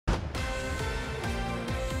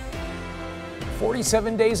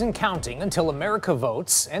47 days and counting until America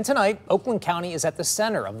votes, and tonight, Oakland County is at the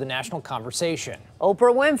center of the national conversation.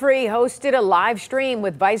 Oprah Winfrey hosted a live stream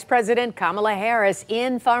with Vice President Kamala Harris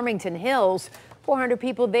in Farmington Hills. 400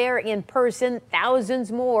 people there in person,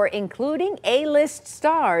 thousands more, including A-list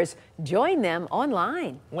stars, join them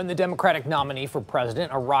online. When the Democratic nominee for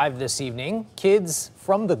president arrived this evening, kids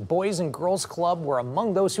from the Boys and Girls Club were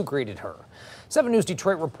among those who greeted her. 7 News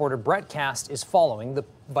Detroit reporter Brett Cast is following the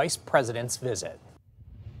vice president's visit.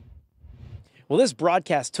 Well, this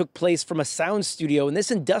broadcast took place from a sound studio in this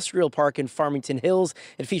industrial park in Farmington Hills.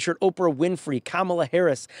 It featured Oprah Winfrey, Kamala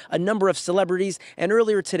Harris, a number of celebrities, and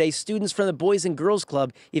earlier today, students from the Boys and Girls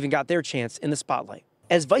Club even got their chance in the spotlight.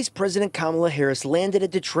 As Vice President Kamala Harris landed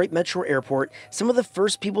at Detroit Metro Airport, some of the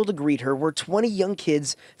first people to greet her were 20 young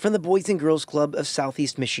kids from the Boys and Girls Club of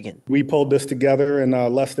Southeast Michigan. We pulled this together in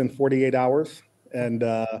less than 48 hours and,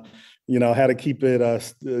 had to keep it, a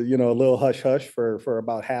little hush-hush for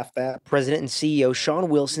about half that. President and CEO Shawn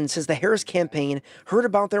Wilson says the Harris campaign heard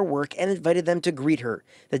about their work and invited them to greet her.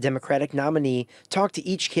 The Democratic nominee talked to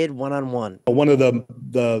each kid one-on-one. One of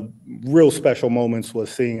the real special moments was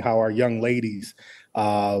seeing how our young ladies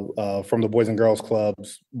from the Boys and Girls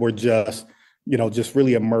Clubs were just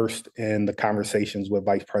really immersed in the conversations with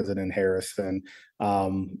Vice President Harris. And,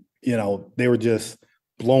 they were just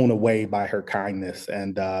blown away by her kindness.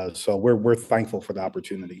 And so we're thankful for the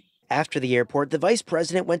opportunity. After the airport, the vice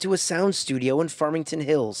president went to a sound studio in Farmington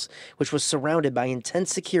Hills, which was surrounded by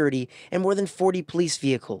intense security and more than 40 police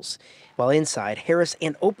vehicles. While inside, Harris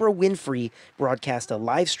and Oprah Winfrey broadcast a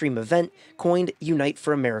live stream event coined Unite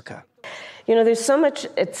for America. There's so much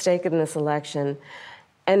at stake in this election.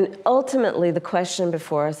 And ultimately, the question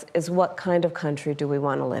before us is, what kind of country do we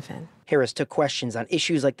want to live in? Harris took questions on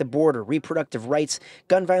issues like the border, reproductive rights,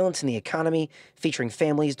 gun violence, and the economy, featuring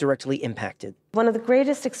families directly impacted. One of the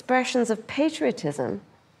greatest expressions of patriotism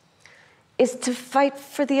is to fight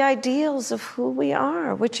for the ideals of who we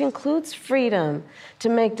are, which includes freedom to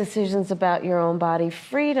make decisions about your own body,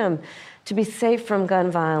 freedom to be safe from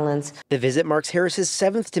gun violence. The visit marks Harris's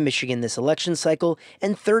 7th to Michigan this election cycle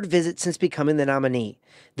and 3rd visit since becoming the nominee.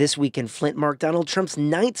 This week in Flint marked Donald Trump's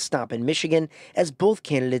 9th stop in Michigan as both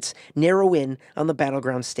candidates narrow in on the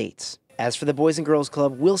battleground states. As for the Boys and Girls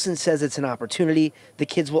Club, Wilson says it's an opportunity the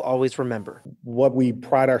kids will always remember. What we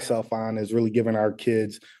pride ourselves on is really giving our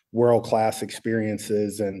kids world-class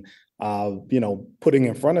experiences and, putting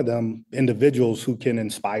in front of them individuals who can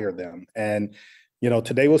inspire them. And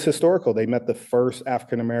today was historical. They met the first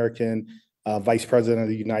African-American vice president of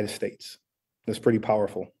the United States. That's pretty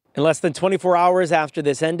powerful. In less than 24 hours after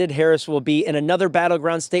this ended, Harris will be in another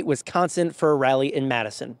battleground state, Wisconsin, for a rally in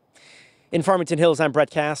Madison. In Farmington Hills, I'm Brett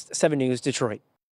Cast, 7 News, Detroit.